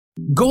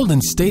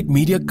Golden State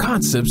Media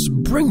Concepts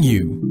bring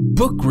you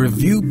Book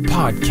Review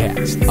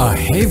Podcast, a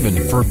haven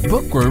for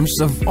bookworms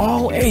of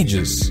all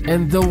ages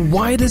and the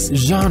widest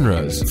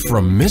genres,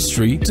 from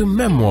mystery to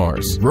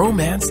memoirs,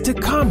 romance to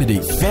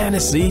comedy,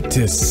 fantasy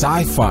to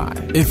sci-fi.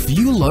 If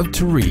you love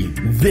to read,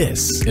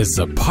 this is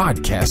a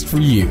podcast for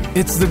you.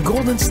 It's the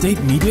Golden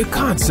State Media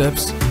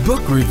Concepts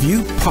Book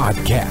Review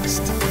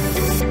Podcast.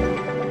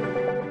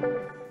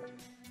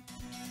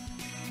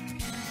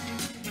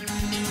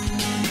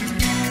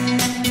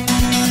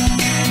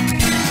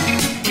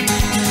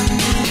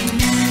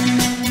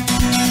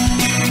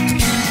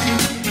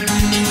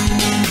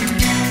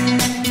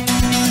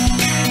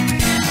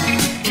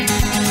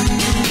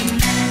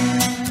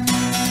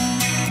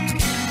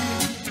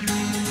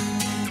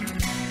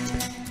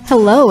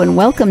 Hello and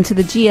welcome to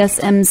the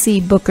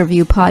GSMC Book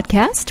Review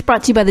Podcast,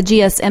 brought to you by the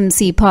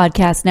GSMC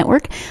Podcast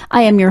Network.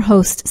 I am your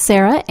host,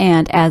 Sarah,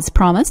 and as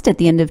promised, at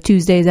the end of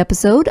Tuesday's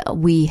episode,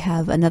 we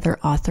have another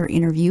author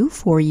interview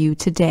for you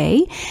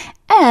today.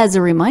 As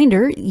a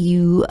reminder,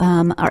 you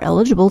are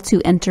eligible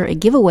to enter a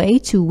giveaway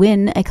to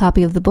win a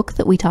copy of the book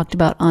that we talked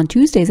about on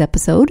Tuesday's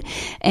episode.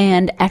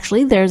 And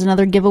actually, there's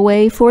another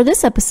giveaway for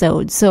this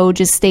episode. So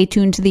just stay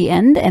tuned to the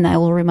end, and I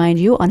will remind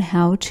you on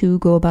how to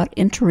go about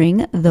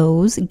entering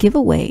those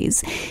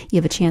giveaways. You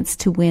have a chance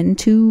to win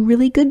 2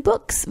 really good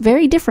books.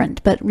 Very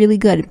different, but really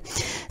good.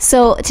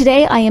 So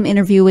today I am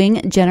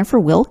interviewing Jennifer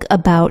Wilck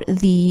about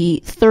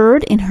the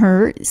third in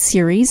her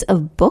series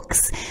of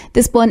books.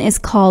 This one is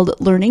called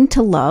Learning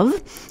to Love,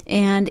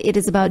 and it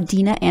is about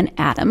Dina and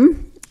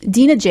Adam.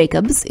 Dina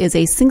Jacobs is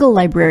a single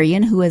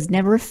librarian who has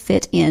never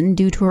fit in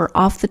due to her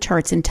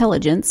off-the-charts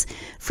intelligence,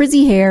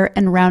 frizzy hair,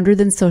 and rounder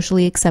than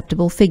socially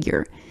acceptable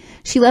figure.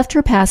 She left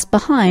her past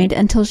behind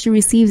until she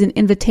receives an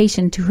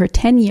invitation to her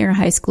 10-year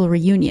high school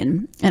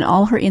reunion, and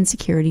all her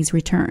insecurities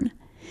return.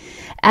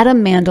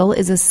 Adam Mandel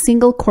is a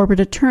single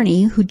corporate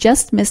attorney who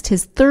just missed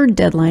his 3rd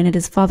deadline at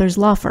his father's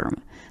law firm,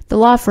 the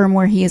law firm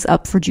where he is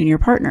up for junior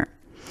partner.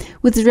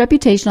 With his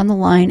reputation on the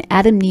line,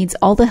 Adam needs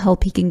all the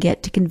help he can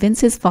get to convince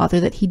his father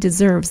that he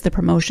deserves the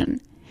promotion.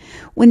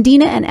 When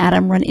Dina and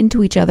Adam run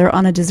into each other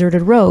on a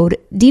deserted road,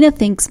 Dina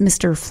thinks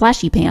Mr.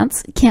 Flashy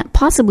Pants can't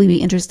possibly be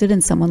interested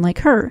in someone like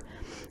her.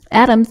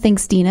 Adam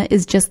thinks Dina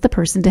is just the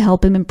person to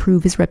help him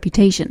improve his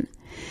reputation.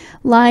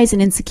 Lies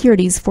and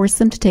insecurities force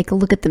them to take a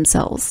look at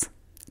themselves.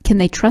 Can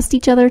they trust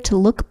each other to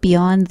look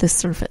beyond the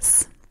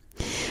surface?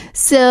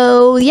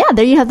 So, yeah,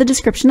 there you have the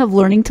description of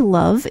Learning to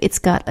Love. It's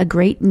got a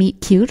great meet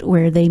cute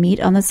where they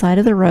meet on the side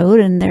of the road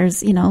and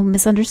there's,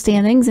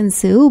 misunderstandings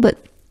ensue, but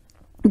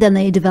then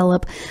they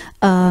develop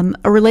a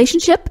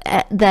relationship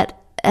that,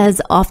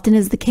 as often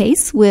is the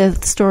case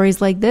with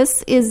stories like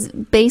this, is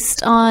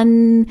based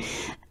on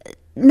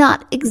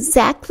not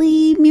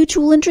exactly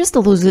mutual interest,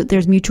 although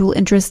there's mutual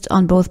interest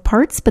on both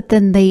parts, but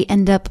then they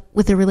end up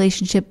with a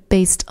relationship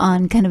based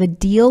on kind of a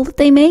deal that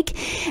they make.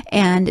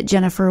 And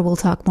Jennifer will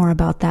talk more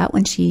about that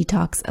when she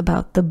talks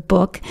about the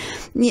book.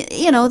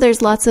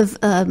 There's lots of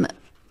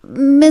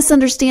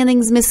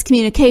misunderstandings,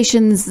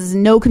 miscommunications,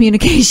 no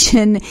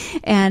communication,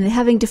 and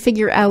having to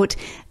figure out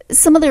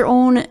some of their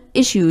own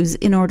issues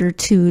in order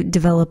to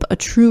develop a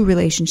true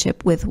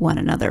relationship with one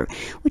another,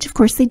 which of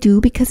course they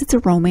do because it's a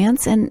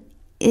romance, and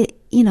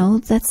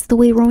that's the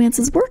way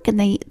romances work,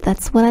 and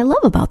that's what I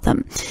love about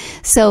them.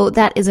 So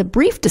that is a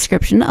brief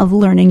description of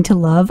Learning to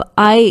Love.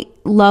 I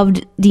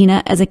loved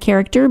Dina as a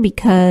character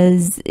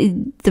because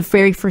the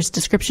very first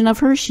description of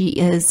her, she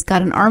has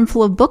got an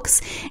armful of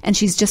books, and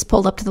she's just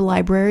pulled up to the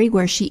library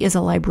where she is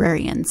a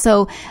librarian.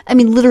 So,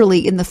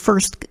 literally in the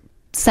first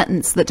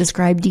sentence that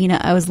described Dina,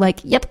 I was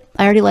like, yep,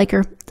 I already like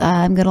her.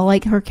 I'm going to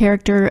like her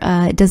character.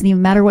 It doesn't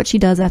even matter what she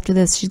does after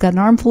this. She's got an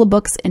armful of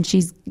books and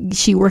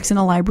she works in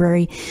a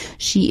library.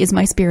 She is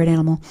my spirit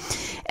animal.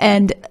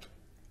 And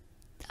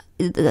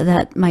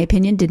that, my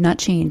opinion, did not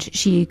change.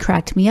 She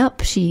cracked me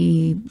up.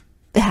 She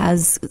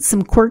has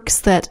some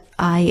quirks that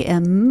I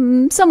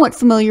am somewhat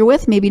familiar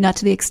with, maybe not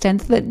to the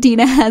extent that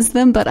Dina has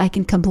them, but I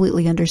can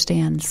completely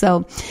understand.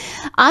 So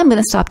I'm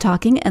going to stop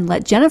talking and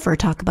let Jennifer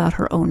talk about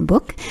her own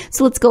book.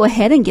 So let's go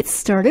ahead and get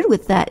started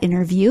with that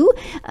interview.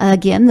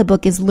 Again, the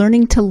book is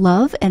Learning to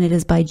Love, and it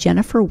is by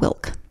Jennifer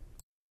Wilck.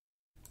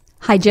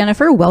 Hi,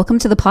 Jennifer. Welcome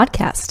to the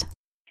podcast.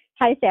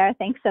 Hi, Sarah.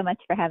 Thanks so much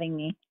for having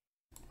me.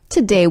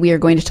 Today we are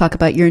going to talk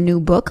about your new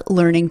book,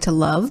 Learning to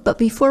Love. But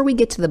before we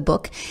get to the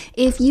book,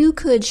 if you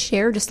could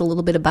share just a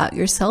little bit about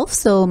yourself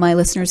so my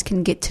listeners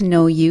can get to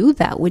know you,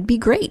 that would be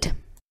great.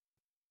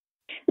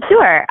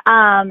 Sure.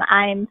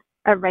 I'm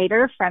a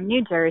writer from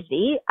New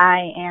Jersey.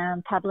 I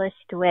am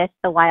published with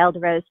the Wild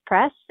Rose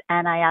Press,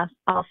 and I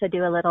also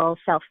do a little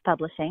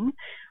self-publishing.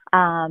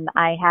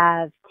 I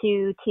have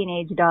 2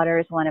 teenage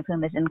daughters, one of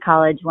whom is in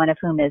college, one of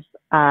whom is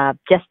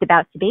just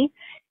about to be.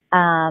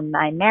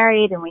 I'm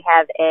married, and we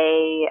have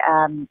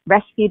a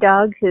rescue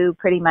dog who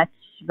pretty much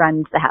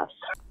runs the house.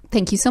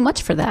 Thank you so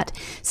much for that.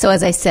 So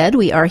as I said,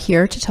 we are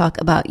here to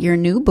talk about your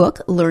new book,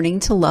 Learning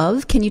to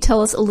Love. Can you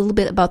tell us a little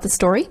bit about the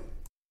story?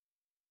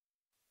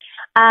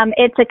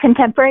 It's a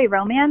contemporary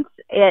romance.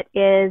 It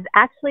is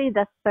actually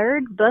the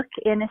third book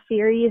in a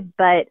series,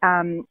 but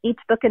each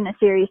book in the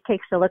series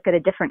takes a look at a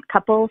different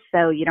couple,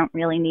 so you don't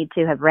really need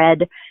to have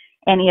read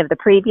any of the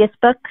previous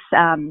books.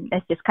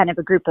 It's just kind of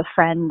a group of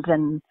friends,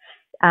 and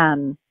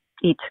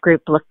each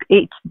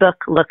book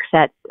looks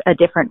at a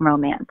different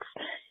romance.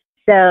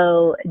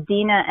 So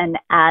Dina and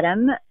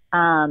Adam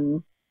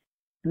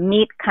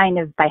meet kind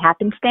of by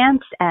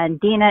happenstance, and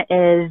Dina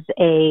is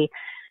a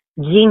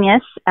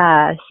genius.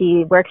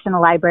 She works in a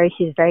library.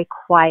 She's very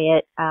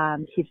quiet.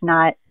 She's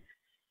not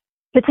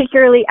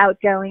particularly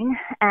outgoing,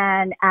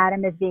 and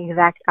Adam is the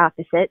exact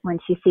opposite. When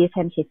she sees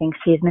him, she thinks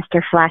he's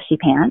Mr. Flashy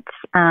Pants,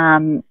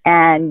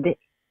 and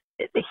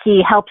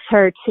he helps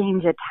her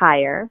change a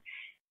tire,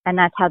 and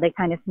that's how they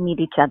kind of meet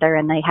each other,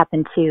 and they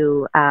happen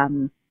to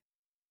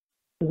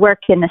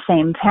work in the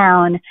same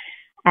town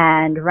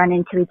and run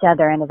into each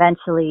other, and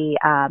eventually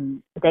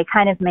they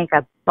kind of make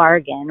a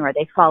bargain, or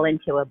they fall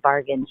into a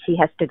bargain. She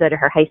has to go to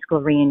her high school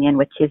reunion,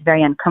 which she's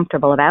very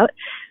uncomfortable about,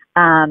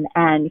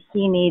 and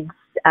he needs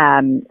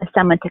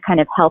someone to kind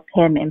of help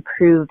him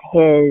improve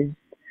his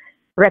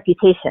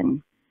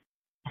reputation.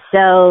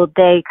 So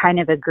they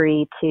kind of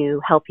agree to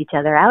help each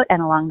other out,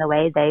 and along the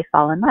way they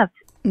fall in love.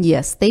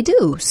 Yes, they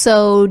do.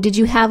 So did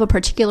you have a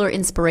particular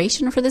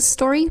inspiration for this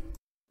story?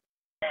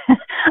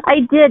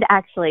 I did,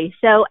 actually.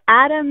 So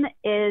Adam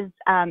is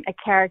a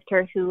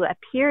character who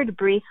appeared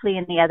briefly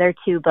in the other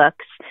two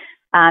books.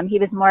 He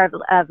was more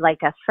of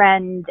like a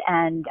friend,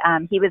 and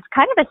he was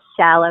kind of a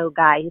shallow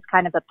guy. He's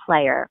kind of a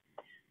player.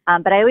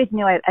 But I always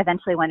knew I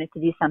eventually wanted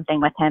to do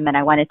something with him, and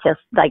I wanted to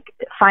like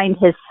find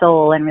his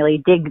soul and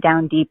really dig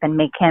down deep and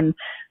make him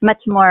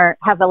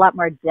have a lot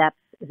more depth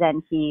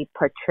than he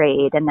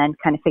portrayed, and then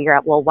kind of figure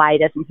out, well, why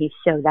doesn't he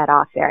show that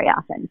off very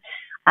often?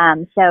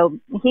 So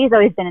he's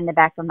always been in the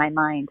back of my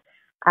mind.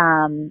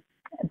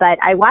 But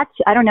I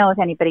don't know if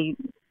anybody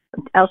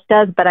else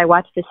does, but I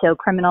watched the show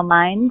Criminal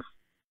Minds,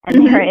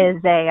 and there is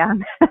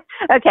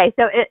okay,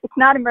 so it's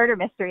not a murder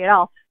mystery at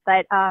all,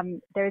 but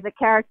there's a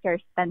character,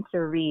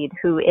 Spencer Reed,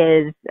 who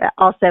is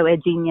also a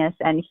genius,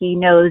 and he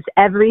knows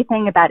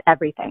everything about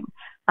everything.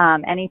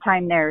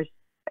 Anytime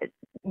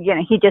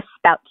he just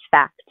spouts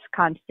facts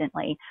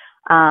constantly.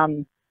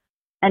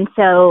 And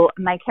so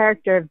my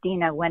character of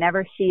Dina,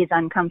 whenever she's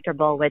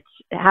uncomfortable, which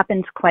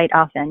happens quite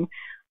often,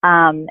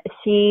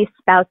 she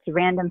spouts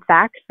random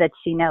facts that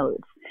she knows.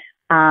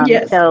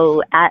 Yes.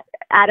 So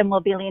Adam will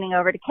be leaning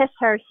over to kiss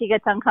her. She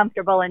gets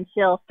uncomfortable, and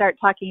she'll start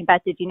talking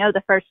about, did you know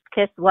the first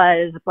kiss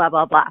was blah,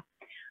 blah, blah.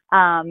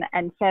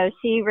 And so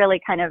she really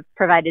kind of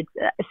provided,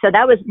 so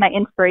that was my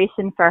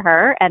inspiration for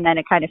her. And then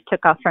it kind of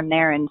took off from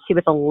there, and she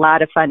was a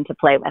lot of fun to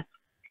play with.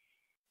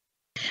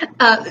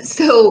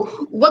 So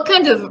what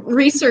kind of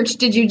research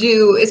did you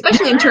do,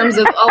 especially in terms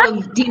of all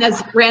of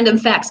Dina's random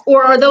facts,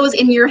 or are those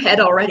in your head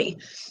already?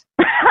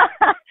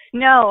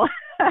 No,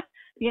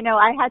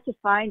 I had to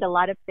find a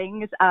lot of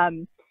things.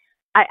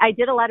 I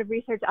did a lot of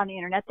research on the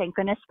internet, thank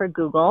goodness for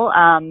Google.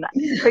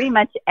 Pretty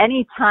much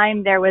any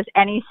time there was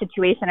any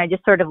situation, I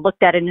just sort of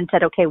looked at it and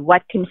said, okay,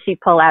 what can she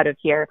pull out of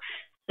here?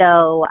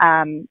 So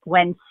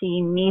when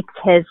she meets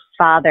his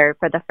father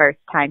for the first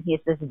time, he's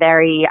this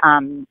very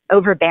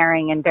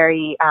overbearing and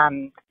very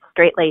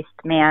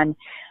straight-laced man,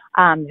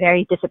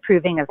 very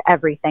disapproving of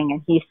everything.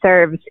 And he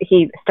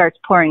starts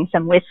pouring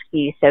some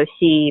whiskey. So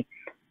she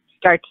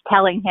starts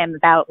telling him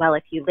about, well,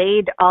 if you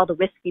laid all the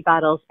whiskey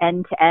bottles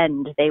end to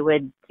end, they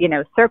would,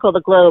 circle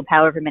the globe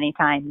however many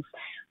times.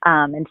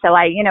 And so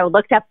I,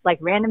 looked up like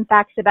random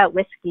facts about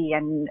whiskey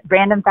and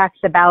random facts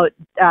about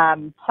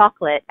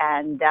chocolate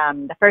and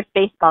the first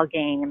baseball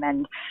game.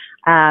 And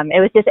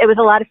it was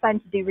a lot of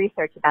fun to do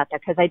research about that,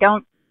 because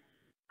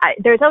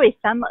there's always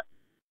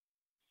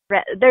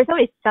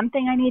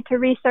something I need to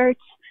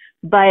research,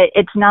 but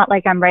it's not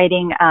like I'm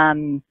writing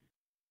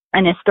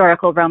an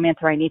historical romance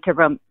where I need to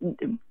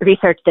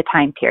research the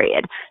time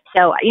period.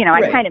 So,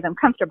 right. I kind of am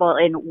comfortable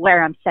in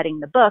where I'm setting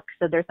the book.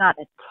 So there's not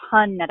a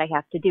ton that I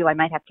have to do. I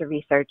might have to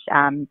research,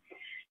 some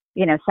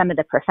of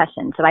the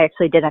professions. So I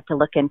actually did have to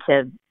look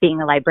into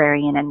being a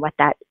librarian and what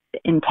that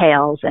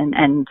entails. And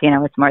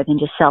it's more than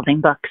just shelving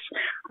books.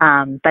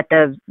 But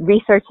the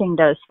researching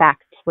those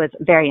facts was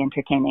very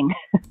entertaining.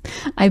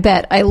 I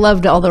bet. I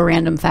loved all the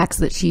random facts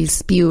that she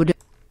spewed.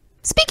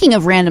 Speaking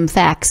of random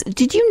facts,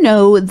 did you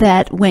know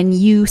that when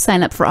you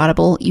sign up for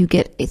Audible, you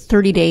get a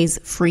 30 days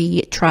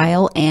free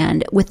trial,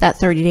 and with that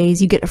 30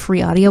 days, you get a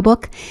free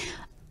audiobook?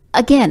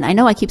 Again, I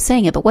know I keep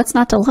saying it, but what's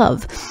not to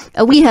love?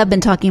 We have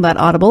been talking about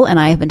Audible, and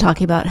I have been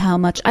talking about how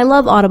much I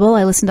love Audible.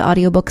 I listen to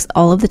audiobooks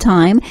all of the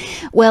time.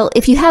 Well,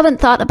 if you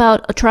haven't thought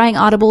about trying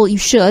Audible, you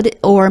should,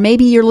 or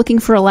maybe you're looking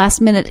for a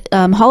last-minute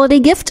holiday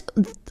gift.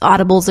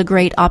 Audible's a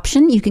great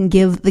option. You can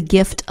give the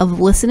gift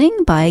of listening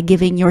by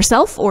giving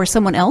yourself or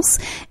someone else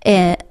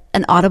an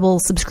Audible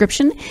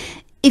subscription.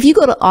 If you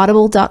go to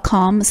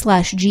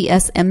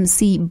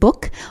audible.com/GSMC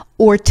book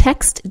or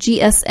text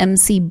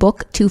GSMC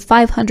book to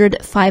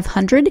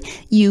 500-500,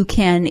 you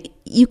can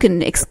You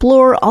can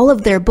explore all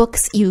of their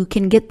books. You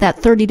can get that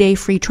 30-day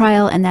free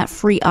trial and that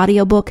free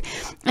audiobook.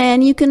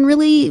 And you can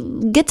really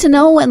get to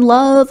know and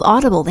love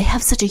Audible. They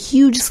have such a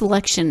huge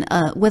selection,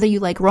 whether you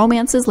like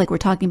romances like we're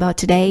talking about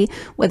today,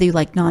 whether you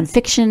like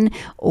nonfiction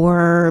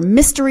or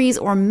mysteries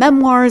or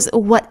memoirs,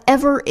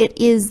 whatever it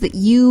is that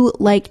you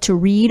like to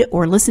read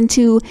or listen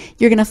to,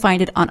 you're going to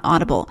find it on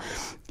Audible.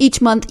 Each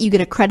month you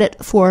get a credit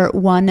for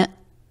one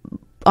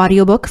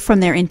audiobook from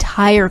their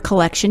entire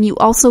collection. You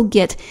also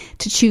get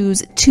to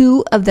choose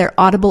 2 of their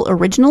Audible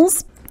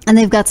originals, and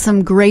they've got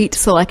some great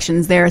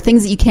selections there,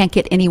 things that you can't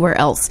get anywhere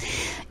else.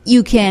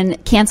 You can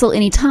cancel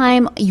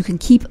anytime. You can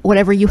keep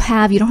whatever you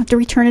have. You don't have to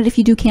return it if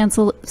you do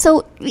cancel.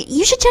 So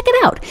you should check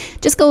it out.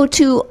 Just go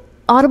to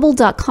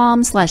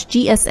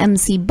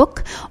audible.com/GSMC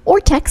book or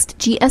text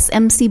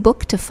GSMC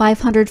book to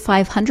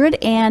 500-500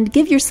 and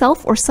give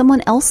yourself or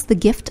someone else the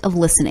gift of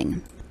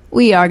listening.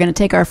 We are going to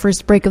take our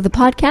first break of the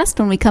podcast.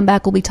 When we come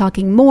back, we'll be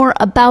talking more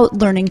about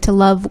learning to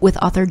love with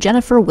author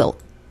Jennifer Wilck.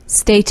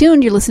 Stay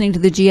tuned. You're listening to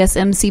the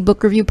GSMC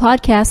Book Review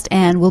Podcast,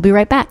 and we'll be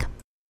right back.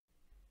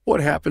 What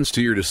happens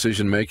to your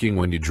decision-making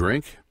when you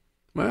drink?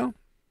 Well,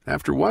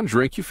 after one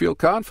drink, you feel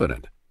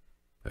confident.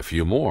 A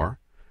few more,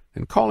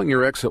 and calling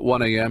your ex at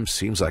 1 a.m.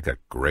 seems like a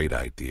great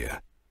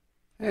idea.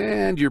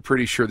 And you're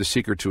pretty sure the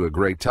secret to a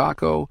great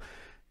taco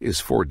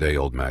is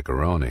 4-day-old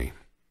macaroni.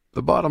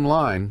 The bottom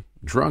line,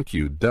 drunk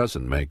you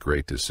doesn't make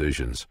great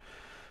decisions.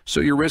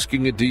 So you're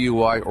risking a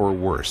DUI or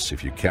worse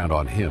if you count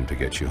on him to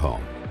get you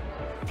home.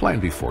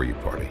 Plan before you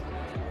party.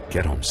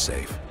 Get home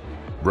safe.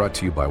 Brought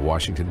to you by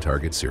Washington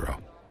Target Zero.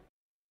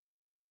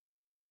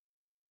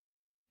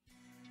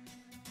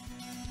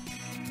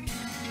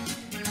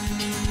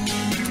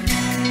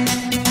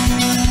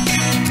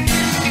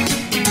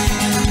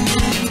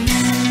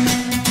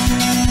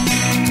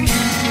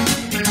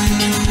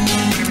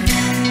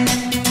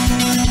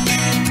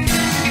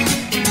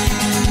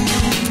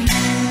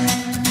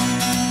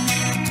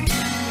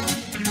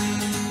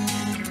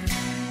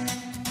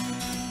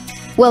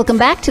 Welcome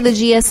back to the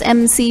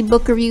GSMC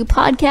Book Review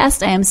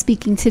Podcast. I am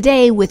speaking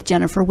today with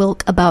Jennifer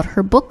Wilck about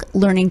her book,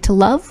 Learning to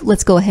Love.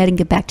 Let's go ahead and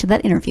get back to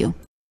that interview.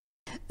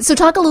 So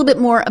talk a little bit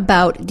more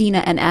about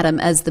Dina and Adam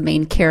as the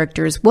main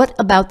characters. What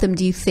about them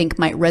do you think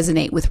might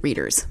resonate with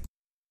readers?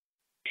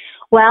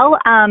 Well,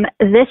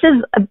 this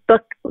is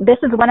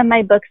one of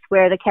my books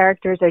where the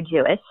characters are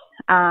Jewish.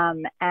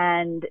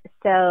 And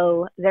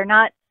so they're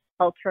not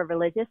ultra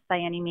religious by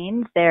any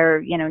means.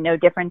 They're, no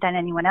different than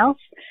anyone else.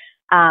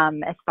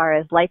 As far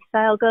as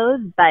lifestyle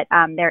goes, but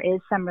there is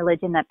some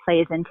religion that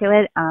plays into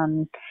it.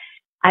 I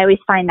always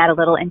find that a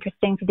little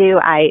interesting to do.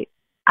 I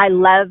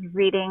love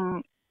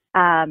reading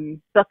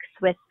books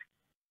with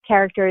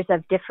characters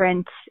of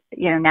different,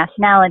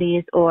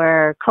 nationalities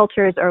or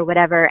cultures or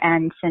whatever.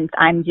 And since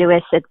I'm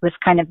Jewish, it was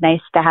kind of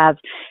nice to have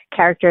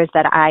characters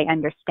that I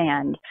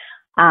understand.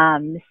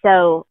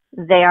 So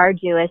they are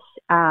Jewish.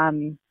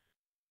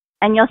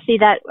 And you'll see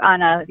that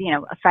on a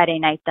Friday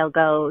night, they'll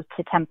go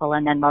to temple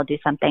and then they'll do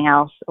something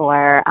else,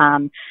 or,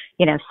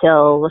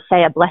 she'll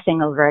say a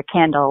blessing over a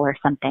candle or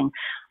something.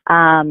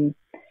 The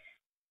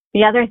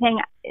other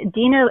thing,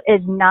 Dina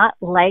is not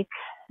like,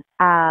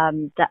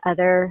 the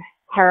other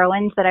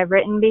heroines that I've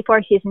written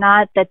before. She's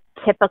not the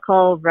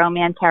typical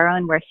romance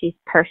heroine where she's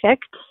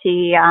perfect.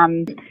 She,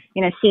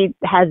 she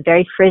has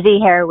very frizzy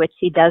hair, which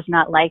she does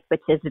not like,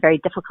 which is very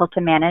difficult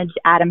to manage.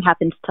 Adam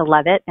happens to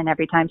love it. And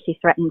every time she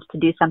threatens to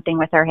do something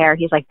with her hair,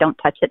 he's like, don't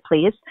touch it,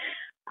 please.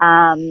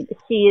 I'm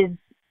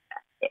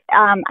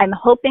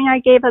hoping I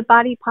gave a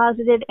body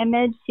positive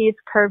image. She's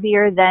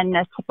curvier than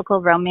a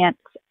typical romance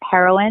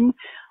heroine.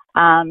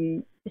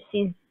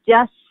 She's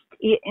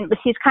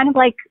kind of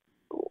like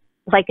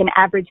an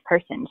average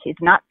person. She's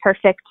not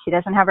perfect. She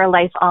doesn't have her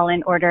life all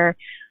in order.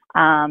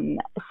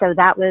 So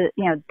that was,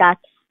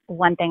 that's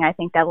one thing I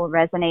think that will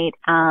resonate.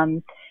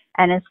 And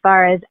as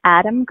far as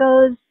Adam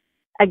goes,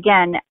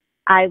 again,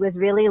 I was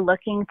really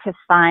looking to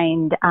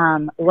find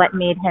what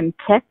made him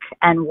tick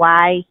and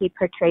why he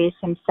portrays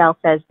himself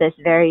as this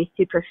very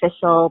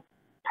superficial,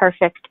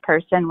 perfect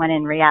person when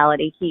in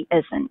reality he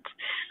isn't.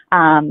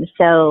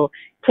 So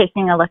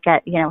taking a look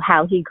at,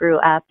 how he grew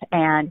up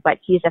and what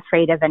he's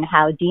afraid of and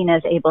how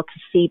Dina's able to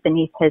see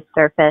beneath his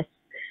surface,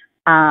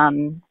 I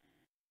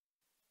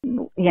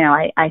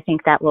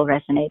think that will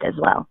resonate as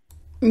well.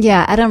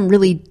 Yeah, Adam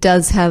really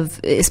does have,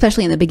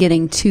 especially in the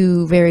beginning,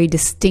 2 very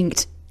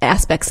distinct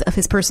aspects of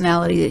his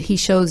personality that he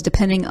shows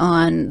depending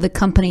on the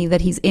company that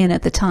he's in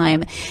at the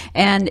time.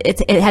 And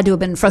it had to have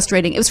been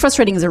frustrating. It was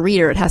frustrating as a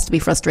reader. It has to be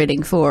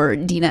frustrating for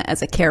Dina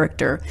as a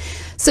character.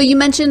 So you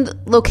mentioned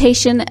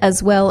location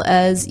as well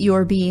as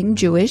your being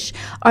Jewish.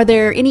 Are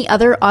there any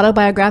other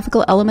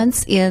autobiographical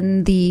elements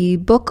in the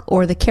book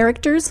or the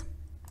characters?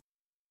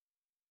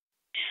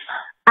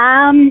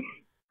 I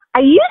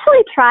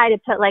usually try to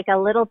put like a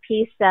little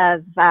piece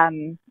of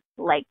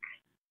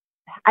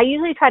I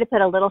usually try to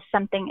put a little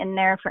something in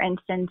there. For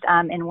instance,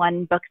 in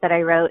one book that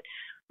I wrote,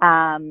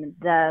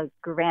 the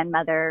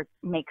grandmother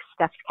makes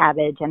stuffed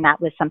cabbage, and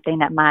that was something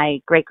that my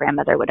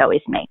great-grandmother would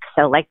always make.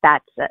 So,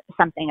 that's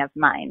something of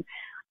mine.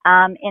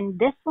 In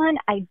this one,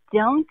 I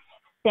don't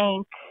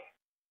think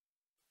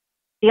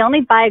the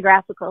only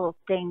biographical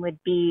thing would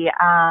be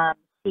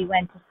he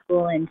went to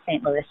school in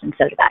St. Louis, and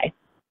so did I.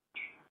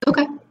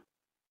 Okay.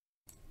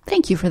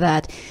 Thank you for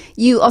that.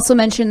 You also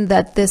mentioned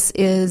that this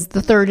is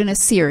the third in a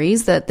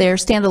series, that they're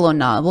standalone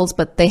novels,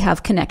 but they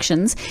have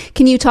connections.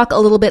 Can you talk a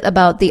little bit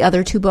about the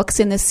other two books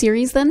in this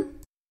series then?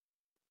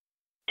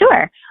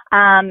 Sure.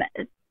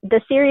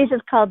 The series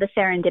is called the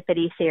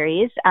Serendipity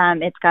series.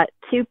 It's got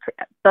two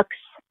books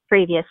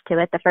previous to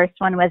it. The first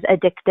one was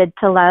Addicted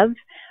to Love,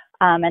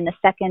 and the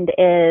second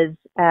is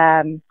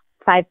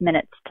 5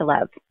 Minutes to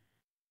Love.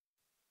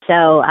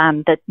 So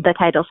the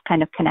titles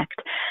kind of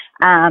connect.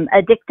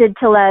 Addicted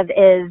to Love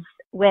is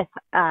with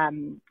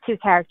two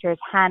characters,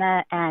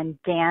 Hannah and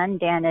Dan.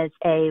 Dan is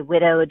a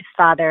widowed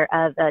father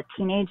of a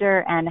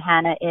teenager, and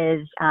Hannah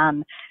is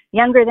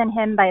younger than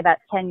him by about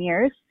 10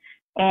 years.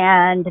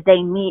 And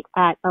they meet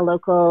at a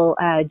local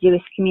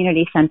Jewish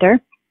community center.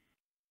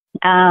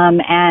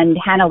 And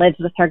Hannah lives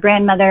with her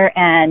grandmother,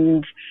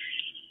 and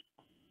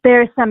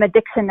there's some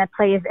addiction that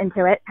plays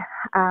into it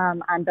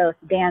on both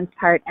Dan's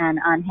part and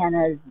on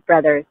Hannah's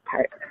brother's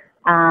part.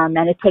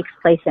 And it takes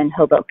place in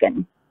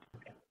Hoboken.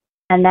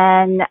 And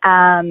then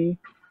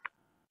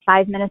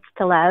 5 Minutes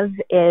to Love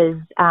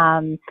is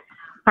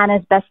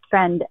Hannah's best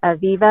friend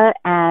Aviva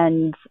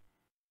and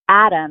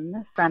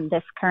Adam from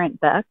this current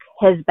book,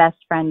 his best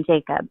friend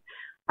Jacob.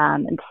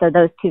 And so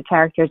those two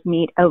characters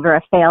meet over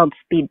a failed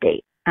speed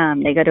date.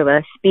 They go to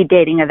a speed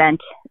dating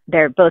event.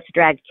 They're both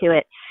dragged to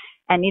it,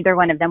 and neither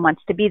one of them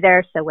wants to be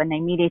there. So when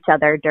they meet each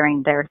other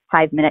during their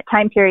 5-minute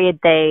time period,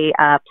 they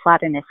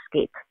plot an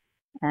escape,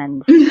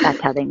 and that's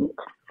how they meet.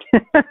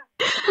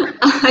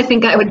 I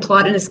think I would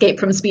plot an escape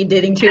from speed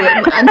dating too.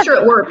 I'm sure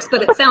it works,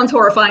 but it sounds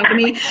horrifying to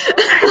me.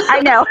 I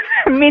know.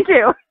 Me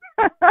too.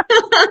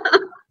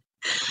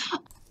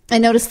 I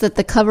noticed that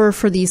the cover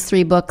for these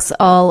three books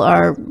all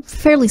are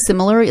fairly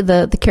similar.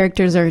 The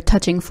characters are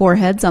touching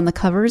foreheads on the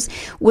covers.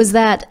 Was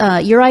that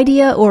your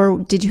idea, or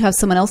did you have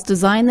someone else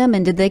design them,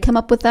 and did they come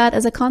up with that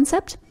as a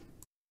concept?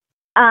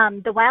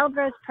 The Wild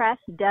Rose Press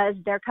does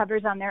their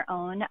covers on their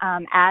own.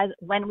 As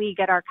when we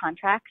get our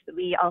contracts,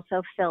 we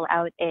also fill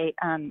out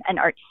an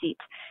art sheet.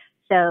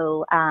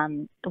 So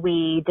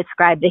we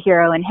describe the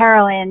hero and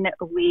heroine.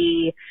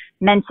 We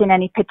mention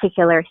any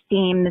particular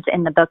themes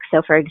in the book.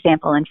 So, for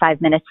example, in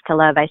 5 Minutes to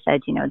Love, I said,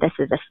 this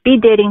is a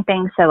speed dating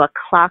thing, so a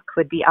clock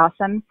would be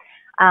awesome.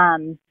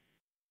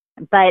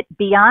 But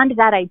beyond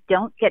that, I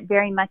don't get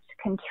very much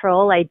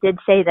control. I did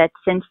say that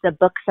since the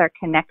books are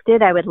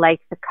connected, I would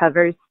like the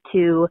covers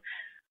to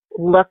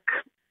look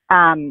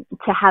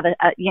to have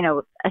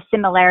a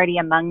similarity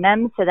among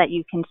them so that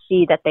you can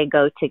see that they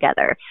go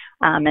together.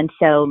 And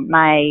so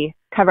my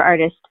cover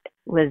artist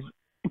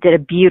did a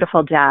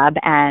beautiful job,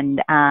 and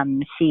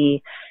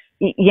she,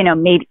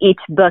 made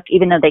each book,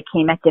 even though they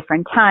came at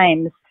different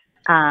times,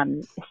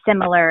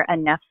 similar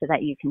enough so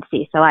that you can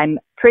see. So I'm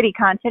pretty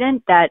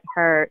confident that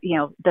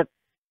the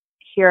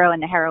hero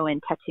and the heroine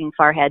touching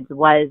foreheads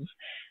was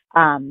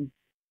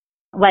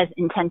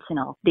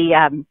intentional.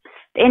 The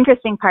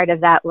interesting part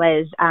of that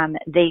was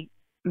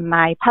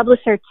my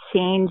publisher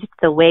changed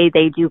the way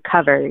they do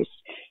covers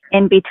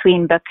in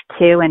between book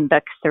 2 and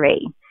book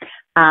 3,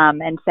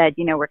 and said,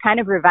 we're kind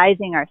of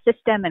revising our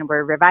system, and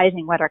we're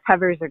revising what our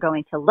covers are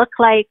going to look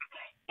like.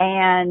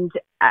 And,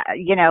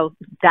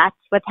 that's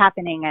what's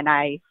happening. And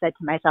I said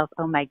to myself,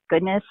 oh my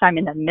goodness, I'm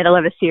in the middle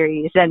of a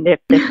series. And if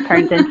this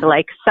turns into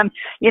like some,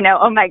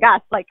 oh my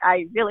gosh, like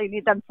I really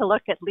need them to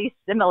look at least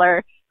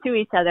similar to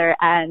each other.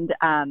 And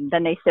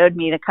then they showed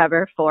me the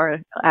cover for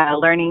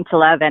Learning to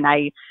Love, and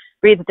I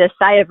breathed a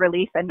sigh of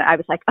relief, and I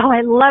was like, oh,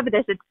 I love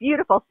this. It's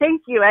beautiful.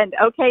 Thank you. And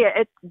okay,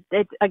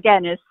 it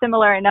again is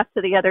similar enough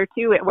to the other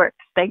two. It works.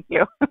 Thank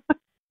you.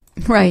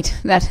 Right.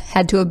 That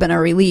had to have been a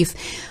relief.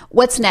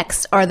 What's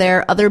next? Are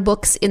there other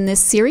books in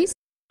this series?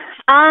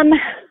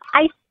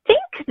 I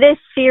think this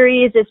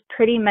series is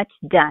pretty much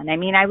done. I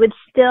mean, I would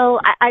still,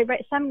 I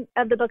write, some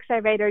of the books I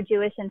write are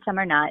Jewish and some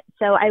are not.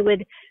 So I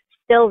would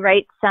still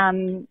write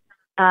some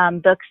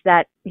books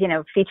that,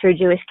 feature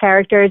Jewish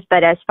characters.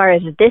 But as far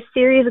as this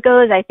series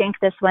goes, I think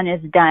this one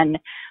is done.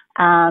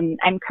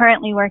 I'm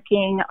currently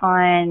working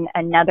on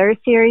another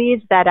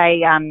series that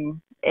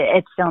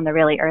it's still in the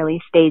really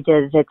early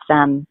stages.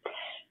 It's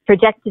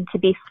projected to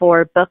be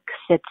 4 books.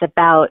 It's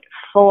about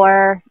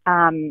 4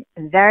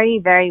 very,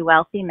 very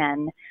wealthy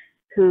men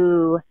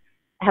who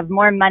have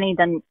more money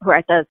who are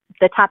at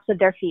the tops of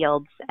their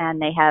fields,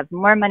 and they have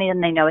more money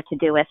than they know what to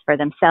do with for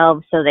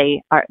themselves. So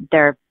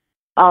they're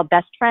all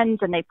best friends,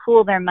 and they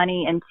pool their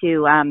money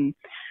into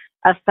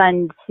a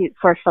fund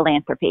for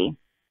philanthropy.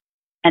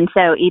 And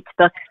so each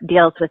book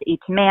deals with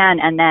each man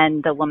and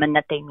then the woman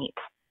that they meet.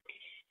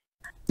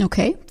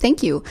 Okay,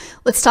 thank you.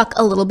 Let's talk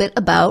a little bit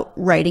about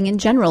writing in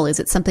general. Is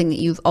it something that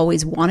you've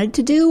always wanted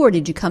to do, or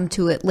did you come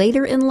to it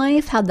later in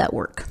life? How'd that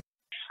work?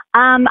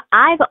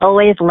 I've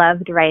always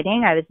loved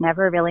writing. I was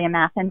never really a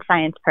math and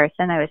science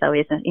person. I was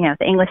always,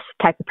 the English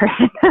type of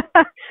person.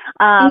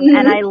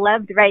 And I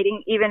loved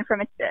writing even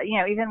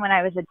when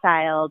I was a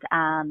child.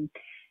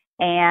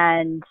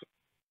 And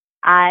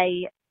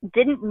I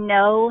didn't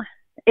know,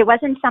 it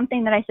wasn't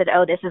something that I said,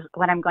 oh, this is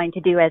what I'm going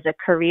to do as a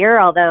career.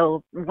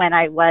 Although when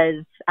I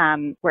was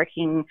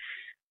working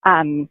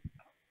in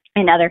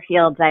other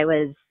fields, I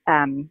was,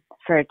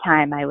 for a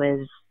time, I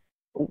was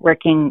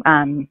working,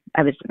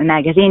 I was a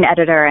magazine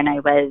editor, and I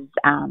was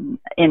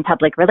in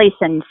public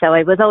relations. So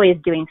I was always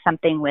doing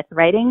something with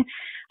writing.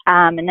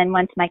 And then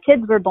once my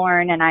kids were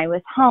born and I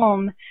was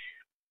home,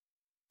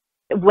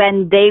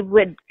 when they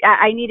would,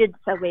 I needed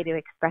a way to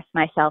express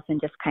myself and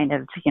just kind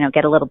of,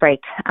 get a little break.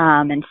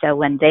 And so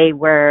when they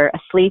were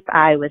asleep,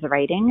 I was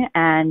writing.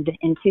 And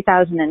in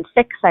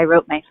 2006, I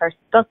wrote my first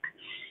book,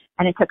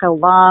 and it took a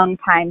long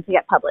time to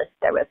get published.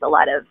 There was a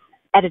lot of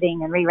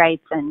editing and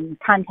rewrites and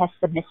contest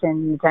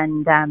submissions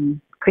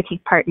and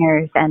critique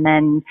partners. And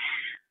then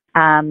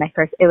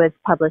it was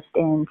published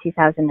in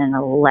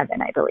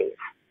 2011, I believe.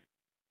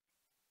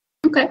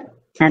 Okay.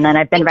 And then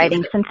I've been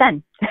writing since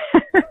then.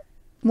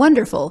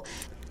 Wonderful.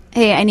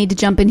 Hey, I need to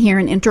jump in here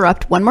and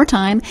interrupt one more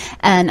time.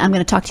 And I'm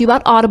going to talk to you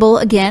about Audible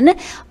again.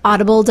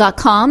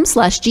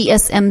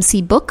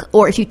 Audible.com/GSMC book.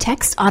 Or if you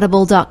text if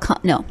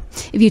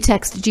you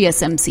text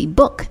GSMC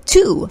book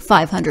to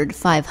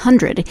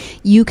 500-500,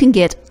 you can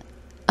get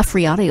a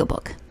free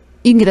audiobook.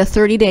 You can get a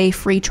 30-day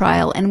free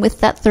trial. And with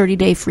that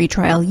 30-day free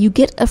trial, you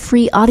get a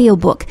free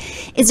audiobook.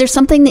 Is there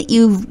something that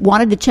you've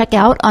wanted to check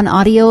out on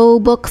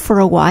audiobook for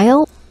a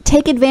while?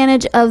 Take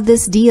advantage of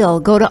this deal.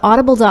 Go to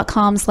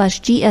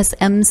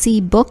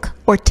audible.com/GSMC book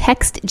or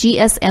text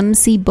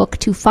GSMC book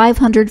to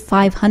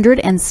 500-500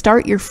 and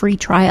start your free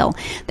trial.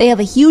 They have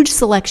a huge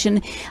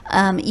selection.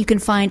 You can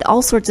find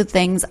all sorts of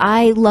things.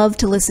 I love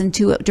to listen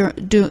to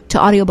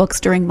audiobooks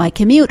during my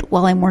commute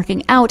while I'm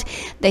working out.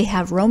 They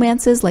have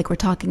romances like we're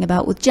talking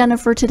about with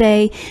Jennifer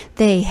today.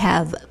 They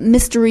have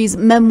mysteries,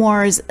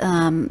 memoirs,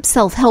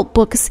 self-help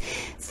books,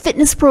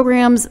 fitness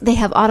programs. They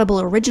have Audible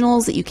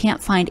originals that you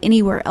can't find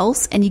anywhere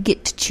else, and you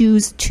get to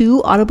choose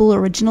 2 Audible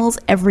originals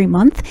every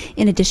month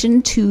in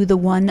addition to the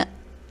one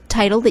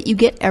title that you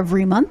get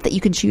every month that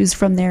you can choose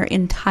from their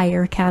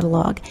entire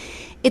catalog.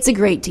 It's a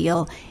great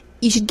deal.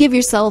 You should give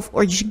yourself,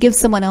 or you should give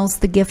someone else,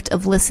 the gift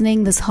of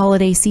listening this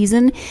holiday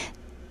season.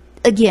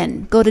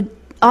 Again, go to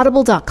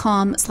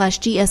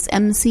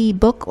audible.com/GSMC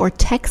book or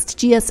text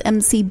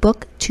GSMC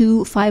book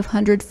to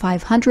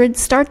 500-500.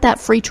 Start that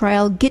free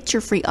trial, get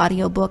your free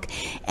audiobook,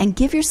 and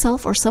give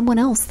yourself or someone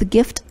else the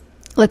gift.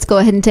 Let's go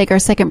ahead and take our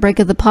second break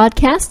of the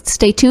podcast.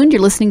 Stay tuned.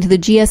 You're listening to the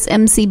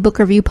GSMC Book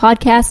Review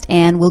Podcast,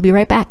 and we'll be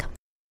right back.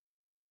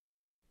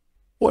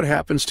 What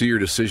happens to your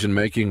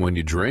decision-making when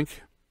you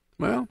drink?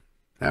 Well,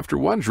 after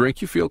one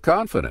drink, you feel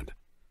confident.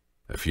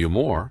 A few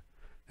more,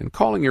 and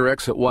calling your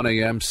ex at 1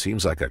 a.m.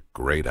 seems like a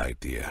great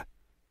idea.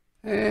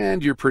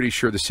 And you're pretty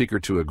sure the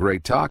secret to a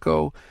great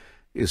taco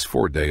is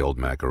 4-day-old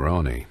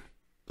macaroni.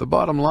 The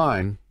bottom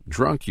line,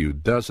 drunk you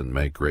doesn't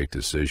make great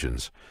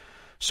decisions.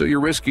 So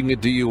you're risking a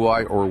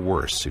DUI or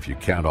worse if you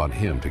count on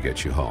him to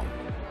get you home.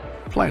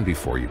 Plan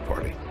before you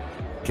party.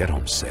 Get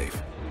home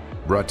safe.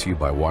 Brought to you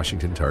by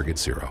Washington Target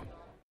Zero.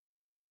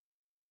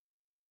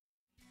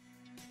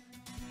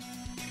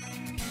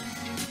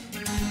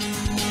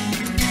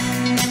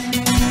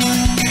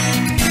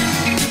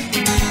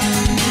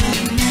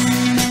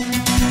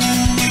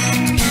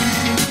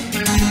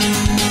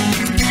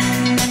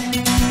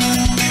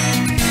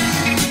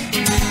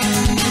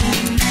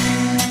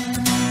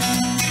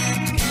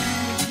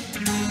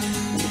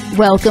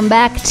 Welcome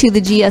back to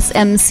the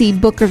GSMC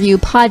Book Review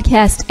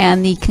Podcast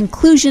and the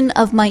conclusion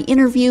of my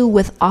interview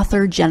with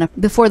author Jennifer.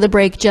 Before the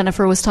break,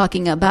 Jennifer was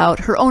talking about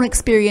her own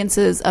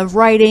experiences of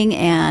writing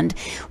and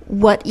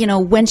what,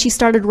 when she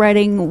started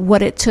writing,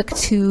 what it took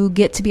to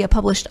get to be a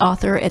published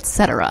author,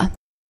 etc.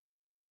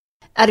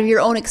 Out of your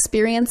own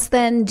experience,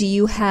 then, do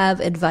you have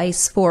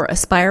advice for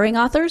aspiring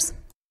authors?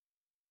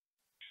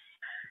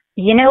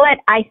 You know what?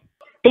 I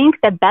think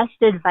the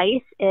best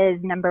advice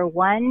is, number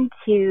one,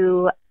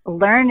 to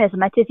learn as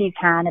much as you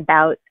can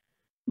about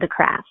the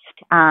craft.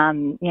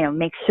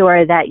 Make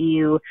sure that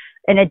you,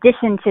 in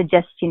addition to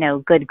just,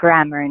 good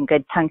grammar and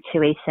good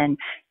punctuation,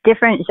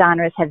 different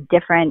genres have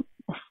different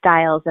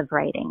styles of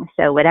writing.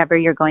 So whatever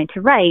you're going to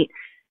write,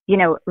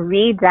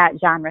 read that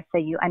genre so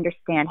you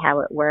understand how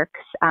it works.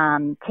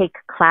 Take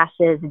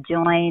classes,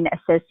 join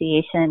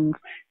associations,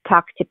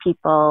 talk to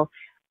people,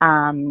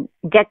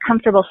 get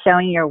comfortable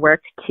showing your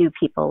work to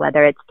people,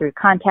 whether it's through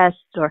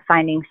contests or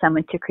finding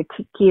someone to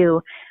critique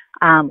you,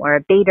 or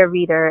a beta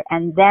reader,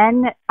 and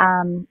then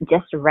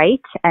just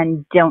write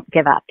and don't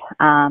give up.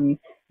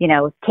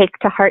 Take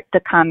to heart the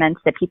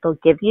comments that people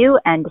give you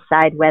and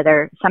decide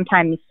whether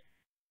sometimes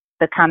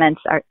the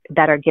comments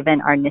that are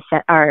given are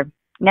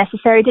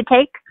necessary to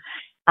take.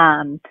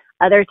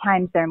 Other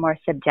times they're more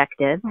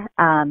subjective.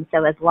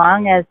 So as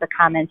long as the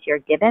comments you're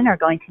given are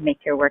going to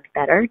make your work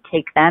better,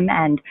 take them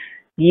and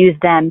use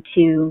them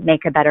to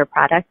make a better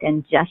product,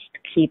 and just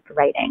keep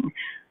writing.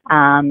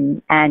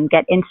 And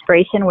get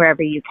inspiration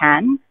wherever you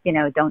can.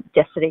 Don't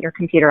just sit at your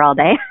computer all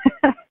day.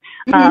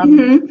 But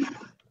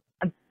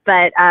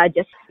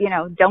just,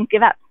 don't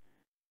give up.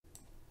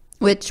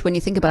 which, when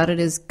you think about it,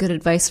 is good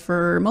advice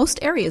for most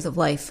areas of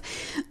life.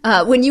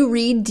 When you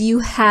read, do you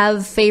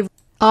have favorite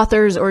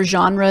authors or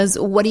genres?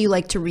 What do you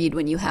like to read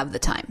when you have the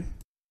time?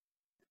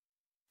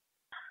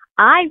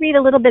 I read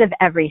a little bit of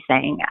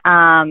everything.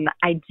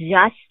 I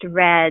just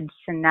read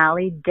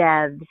Sonali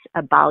Dev's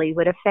A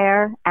Bollywood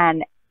Affair,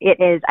 and it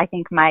is, I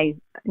think, my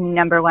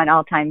number one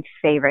all-time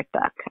favorite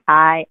book.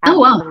 I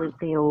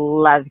absolutely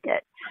loved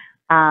it.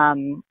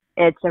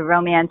 It's a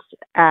romance.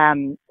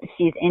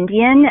 She's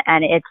Indian,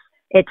 and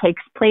it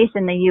takes place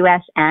in the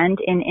U.S. and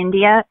in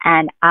India,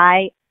 and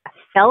I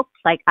felt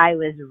like I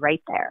was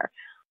right there.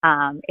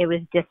 It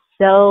was just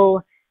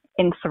so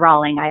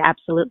enthralling. I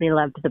absolutely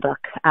loved the book.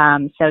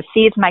 So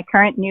she's my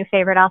current new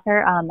favorite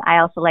author. I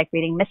also like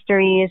reading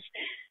mysteries.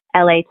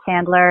 L.A.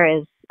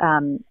 Chandler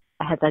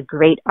has a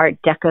great Art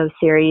Deco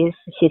series.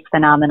 She's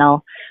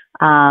phenomenal.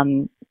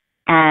 And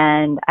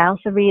I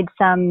also read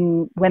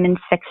some women's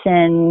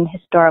fiction,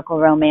 historical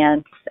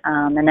romance,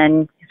 and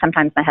then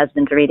sometimes my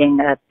husband's reading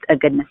a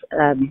good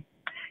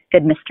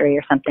mystery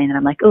or something, and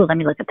I'm like, oh, let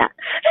me look at that.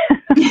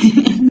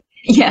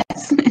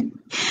 Yes.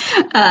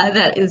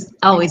 That is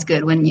always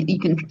good when you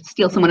can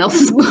steal someone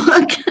else's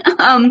book.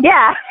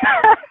 Yeah.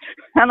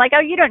 I'm like, oh,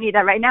 you don't need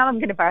that right now. I'm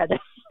going to borrow this.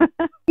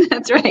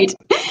 That's right.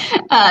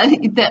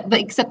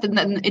 Except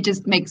then it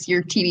just makes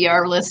your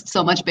TBR list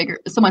so much bigger,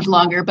 so much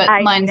longer, but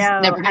mine's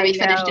never going to be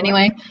finished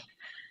anyway.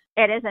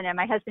 It isn't, and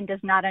my husband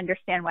does not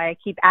understand why I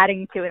keep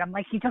adding to it. I'm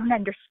like, you don't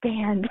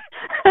understand.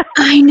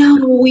 I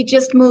know. We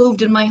just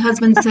moved, and my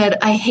husband said,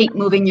 I hate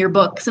moving your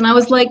books. And I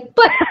was like,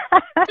 but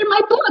they're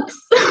my books.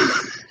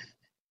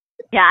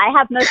 Yeah, I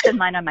have most of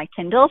mine on my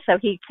Kindle, so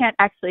he can't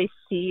actually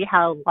see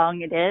how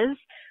long it is.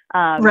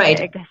 Right.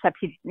 Except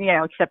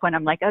when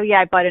I'm like, oh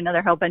yeah, I bought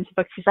another whole bunch of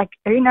books. He's like,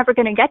 are you never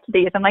going to get to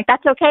these? I'm like,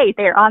 that's okay.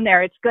 They're on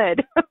there. It's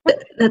good.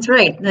 That's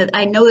right.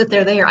 I know that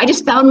they're there. I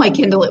just found my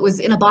Kindle. It was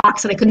in a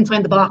box and I couldn't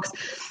find the box.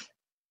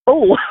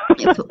 Oh.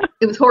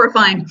 It was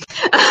horrifying.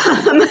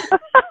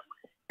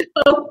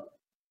 So,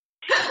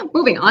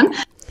 moving on.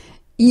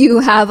 You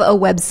have a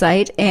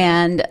website,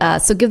 and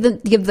so give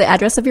the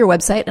address of your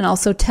website, and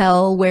also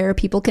tell where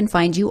people can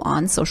find you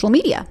on social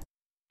media.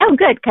 Oh,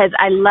 good, because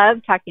I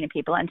love talking to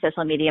people on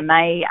social media.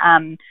 My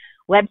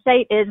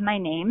website is my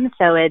name,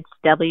 so it's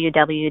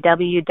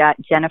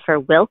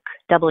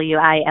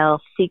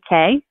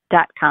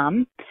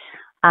www.jenniferwilck.com.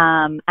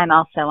 I'm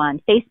also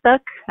on Facebook.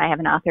 I have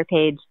an author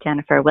page,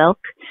 Jennifer Wilck,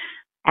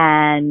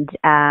 and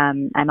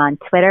I'm on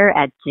Twitter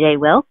at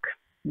jwilk.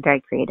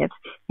 Very creative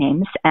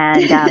names,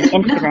 and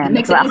Instagram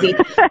as well.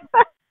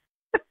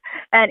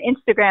 And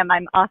Instagram,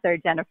 I'm author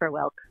Jennifer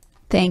Wilck.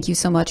 Thank you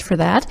so much for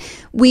that.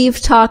 We've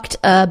talked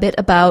a bit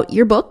about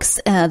your books.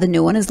 The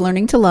new one is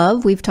Learning to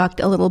Love. We've talked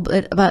a little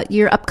bit about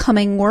your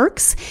upcoming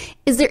works.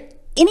 Is there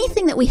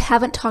anything that we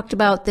haven't talked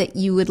about that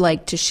you would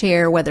like to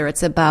share, whether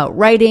it's about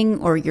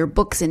writing or your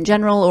books in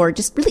general, or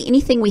just really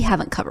anything we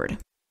haven't covered?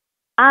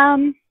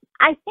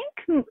 I think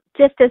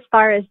just as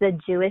far as the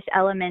Jewish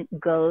element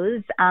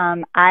goes,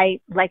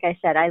 like I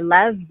said, I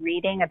love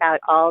reading about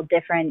all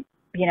different,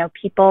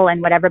 people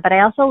and whatever, but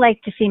I also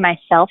like to see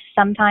myself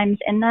sometimes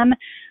in them.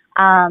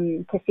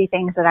 To see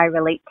things that I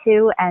relate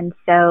to. And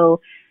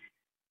so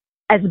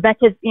as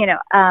much as,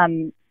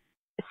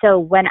 so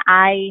when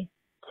I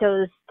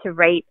chose to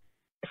write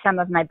some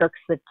of my books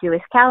with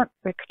Jewish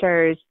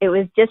characters, it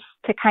was just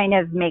to kind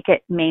of make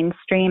it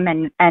mainstream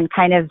and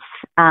kind of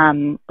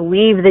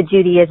weave the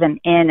Judaism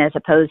in as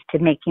opposed to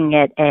making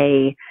it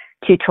a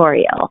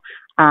tutorial.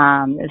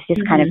 It was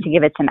just kind of to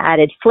give it some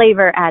added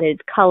flavor,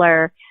 added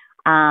color.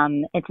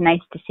 It's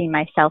nice to see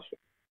myself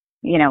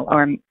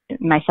or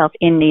myself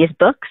in these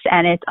books.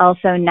 And it's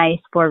also nice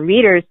for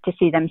readers to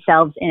see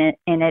themselves in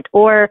it.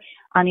 Or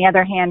on the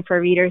other hand, for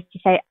readers to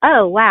say,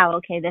 oh, wow,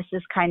 okay, this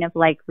is kind of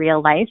like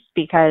real life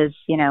because,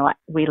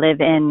 we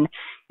live in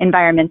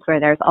environments where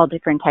there's all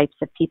different types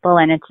of people,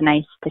 and it's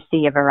nice to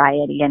see a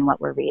variety in what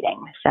we're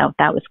reading. So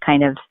that was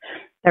kind of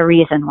the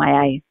reason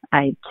why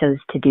I chose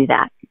to do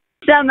that.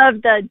 Some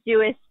of the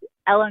Jewish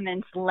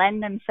elements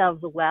lend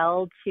themselves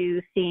well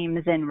to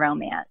themes in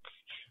romance.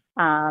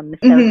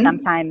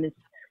 Sometimes,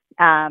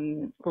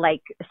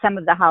 like some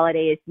of the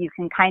holidays, you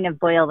can kind of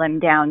boil them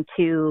down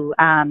to,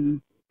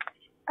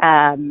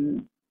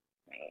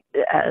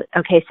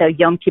 okay, so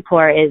Yom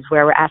Kippur is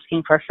where we're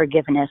asking for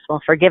forgiveness.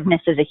 Well,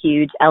 forgiveness is a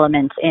huge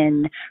element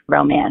in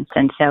romance.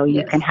 And so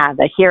you can have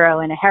a hero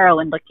and a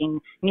heroine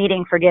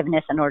needing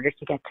forgiveness in order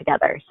to get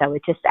together. So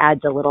it just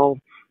adds a little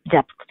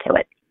depth to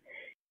it.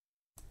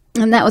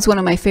 And that was one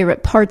of my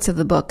favorite parts of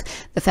the book,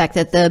 the fact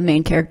that the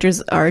main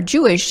characters are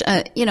Jewish.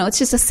 It's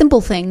just a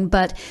simple thing,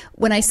 but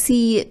when I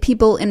see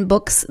people in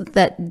books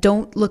that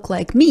don't look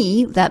like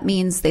me, that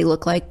means they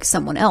look like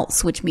someone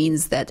else, which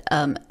means that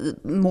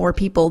more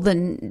people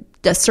than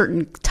a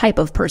certain type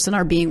of person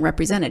are being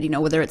represented,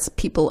 whether it's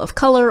people of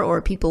color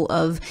or people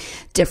of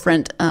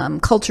different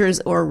cultures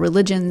or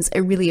religions. I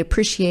really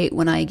appreciate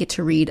when I get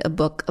to read a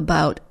book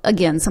about,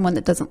 again, someone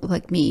that doesn't look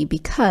like me,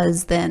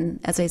 because then,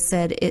 as I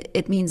said,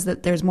 it means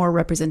that there's more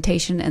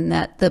representation and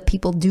that the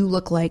people do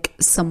look like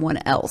someone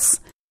else.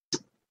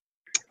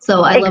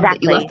 So I love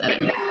that you left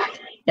that in.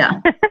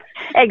 Yeah.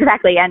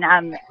 Exactly. And,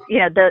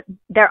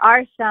 there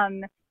are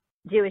some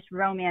Jewish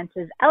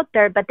romances out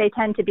there, but they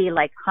tend to be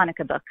like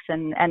Hanukkah books.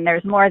 And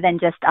there's more than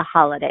just a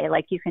holiday.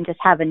 Like you can just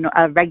have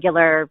a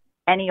regular,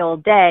 any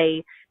old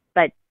day,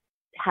 but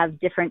have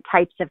different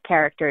types of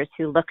characters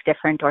who look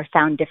different or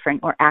sound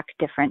different or act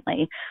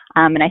differently.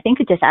 And I think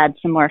it just adds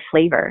some more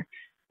flavor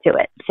to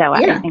it. So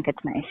I think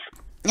it's nice.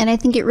 And I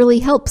think it really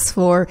helps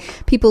for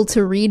people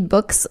to read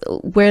books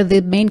where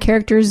the main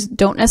characters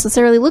don't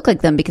necessarily look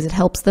like them, because it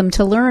helps them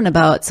to learn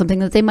about something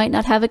that they might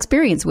not have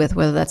experience with,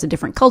 whether that's a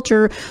different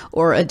culture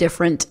or a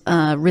different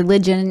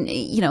religion,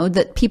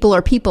 that people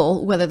are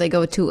people, whether they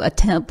go to a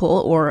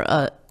temple or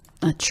a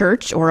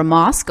church or a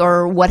mosque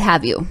or what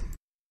have you.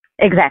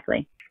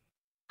 Exactly.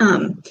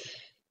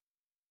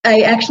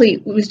 I actually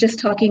was just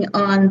talking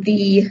on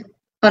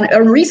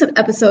a recent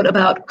episode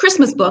about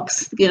Christmas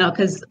books,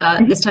 because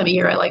this time of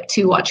year I like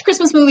to watch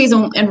Christmas movies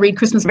and read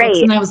Christmas books.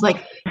 And I was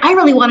like, I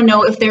really want to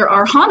know if there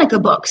are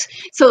Hanukkah books.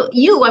 So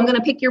I'm going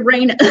to pick your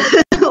brain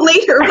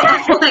later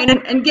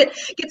offline and get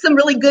some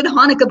really good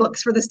Hanukkah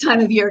books for this time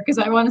of year, because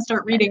I want to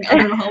start reading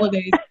other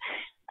holidays.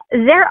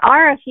 There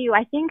are a few.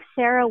 I think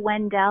Sarah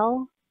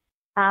Wendell,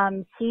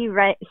 she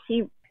writes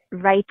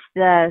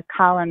the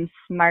column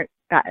Smart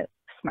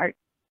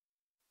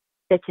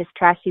Bitches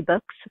Trashy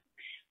Books.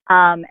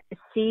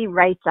 She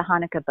writes a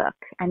Hanukkah book,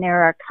 and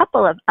there are a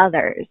couple of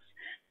others,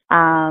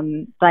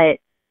 but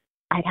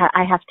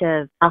I'll have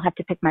to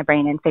pick my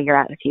brain and figure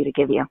out a few to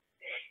give you.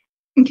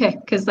 Okay,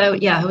 because I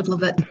would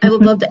love that. I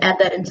would love to add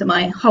that into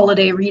my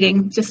holiday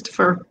reading, just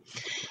for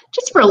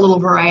a little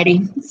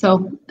variety.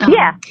 So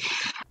yeah.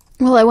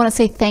 Well, I want to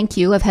say thank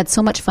you. I've had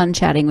so much fun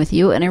chatting with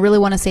you, and I really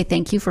want to say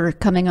thank you for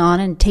coming on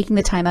and taking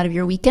the time out of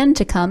your weekend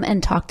to come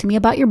and talk to me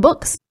about your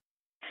books.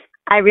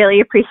 I really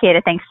appreciate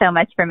it. Thanks so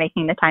much for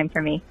making the time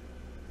for me.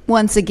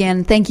 Once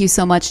again, thank you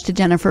so much to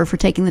Jennifer for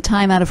taking the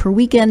time out of her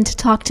weekend to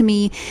talk to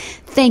me.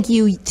 Thank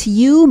you to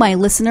you, my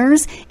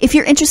listeners. If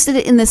you're interested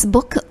in this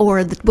book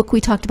or the book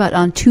we talked about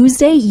on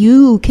Tuesday,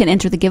 you can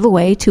enter the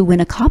giveaway to win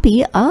a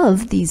copy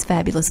of these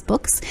fabulous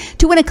books.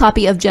 To win a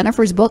copy of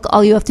Jennifer's book,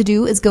 all you have to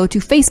do is go to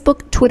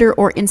Facebook, Twitter,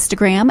 or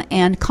Instagram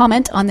and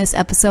comment on this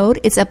episode.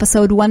 It's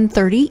episode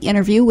 130,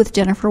 Interview with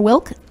Jennifer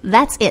Wilck.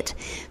 That's it.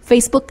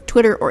 Facebook,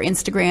 Twitter, or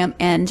Instagram,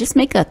 and just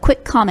make a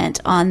quick comment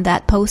on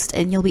that post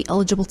and you'll be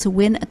eligible to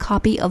win a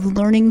copy of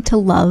Learning to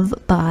Love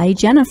by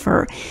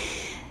Jennifer.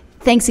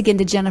 Thanks again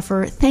to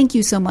Jennifer. Thank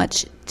you so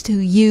much to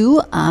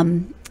you.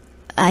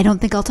 I don't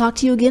think I'll talk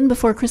to you again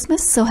before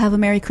Christmas, so have a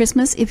Merry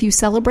Christmas if you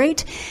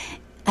celebrate.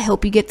 I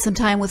hope you get some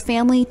time with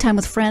family, time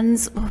with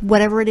friends,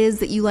 whatever it is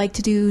that you like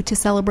to do to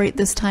celebrate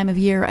this time of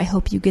year. I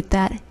hope you get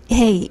that.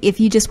 Hey,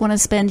 if you just want to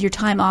spend your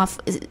time off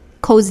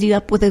cozied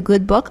up with a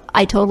good book,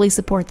 I totally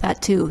support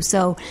that too.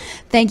 So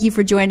thank you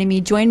for joining me.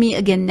 Join me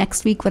again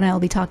next week when I'll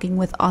be talking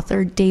with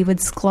author David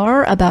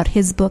Sklar about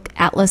his book,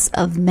 Atlas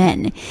of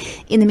Men.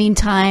 In the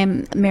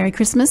meantime, Merry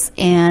Christmas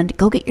and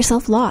go get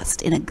yourself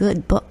lost in a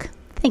good book.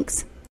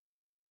 Thanks.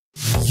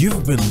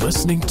 You've been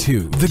listening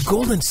to the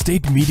Golden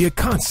State Media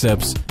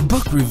Concepts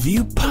Book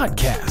Review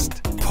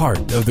Podcast, part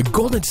of the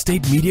Golden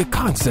State Media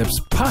Concepts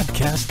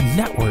Podcast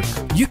Network.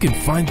 You can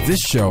find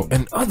this show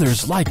and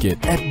others like it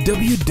at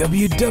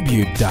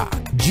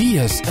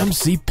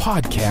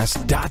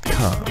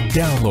www.gsmcpodcast.com.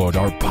 Download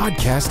our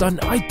podcast on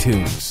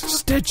iTunes,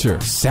 Stitcher,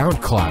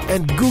 SoundCloud,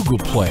 and Google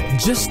Play.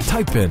 Just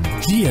type in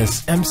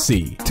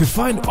GSMC to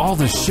find all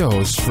the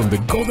shows from the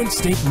Golden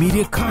State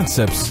Media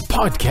Concepts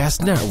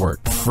Podcast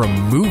Network, from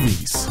movies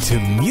to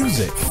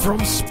music, from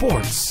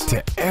sports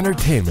to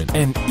entertainment,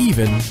 and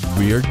even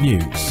weird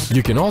news.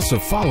 You can also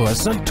follow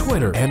us on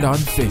Twitter and on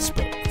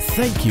Facebook.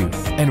 Thank you,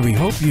 and we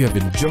hope you have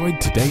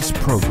enjoyed today's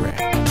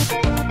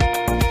program.